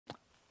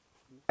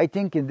I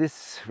think in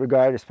this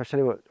regard,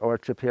 especially with our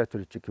trip here to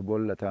the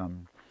Chiquibul, that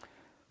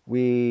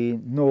we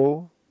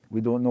know,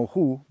 we don't know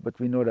who, but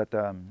we know that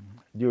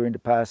during the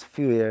past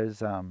few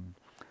years, a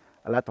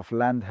lot of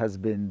land has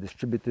been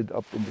distributed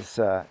up in this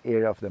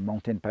area of the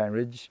mountain pine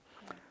ridge.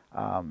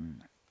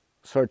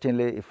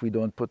 Certainly, if we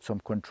don't put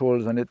some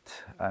controls on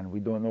it and we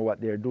don't know what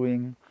they're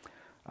doing,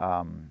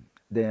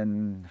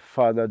 then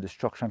further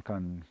destruction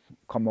can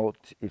come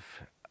out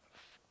if,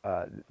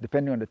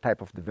 depending on the type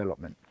of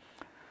development.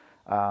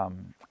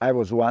 I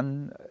was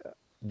one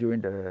during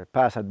the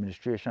past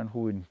administration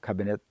who in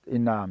cabinet,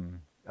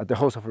 at the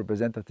House of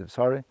Representatives,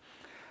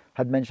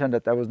 had mentioned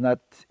that I was not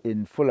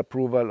in full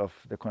approval of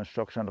the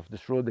construction of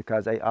this road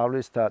because I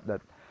always thought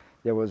that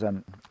there was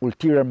an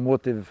ulterior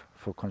motive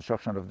for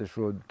construction of this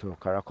road to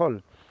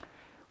Caracol.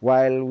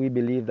 While we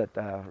believe that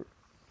an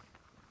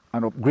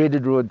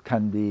upgraded road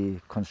can be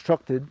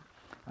constructed,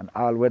 an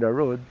all-weather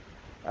road,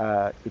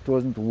 it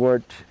wasn't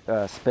worth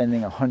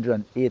spending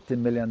 $180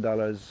 million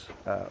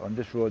on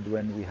this road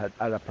when we had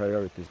other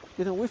priorities.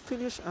 You know, we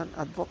finished an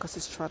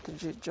advocacy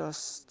strategy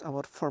just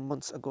about 4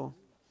 months ago.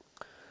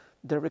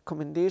 The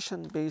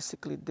recommendation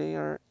basically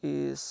there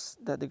is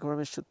that the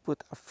government should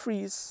put a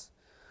freeze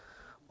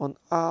on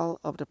all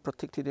of the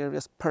protected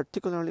areas,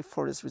 particularly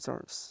forest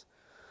reserves,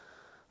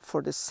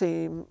 for the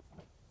same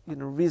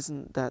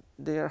reason that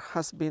there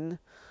has been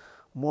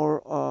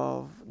more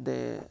of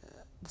the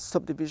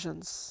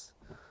subdivisions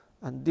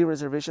and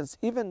dereservations,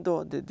 even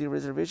though the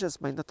dereservations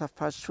might not have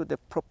passed through the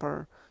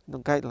proper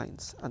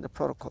guidelines and the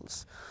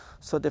protocols.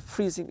 So the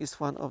freezing is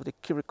one of the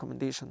key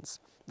recommendations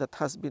that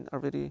has been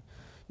already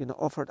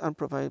offered and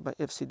provided by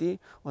FCD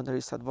under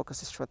its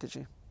advocacy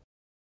strategy.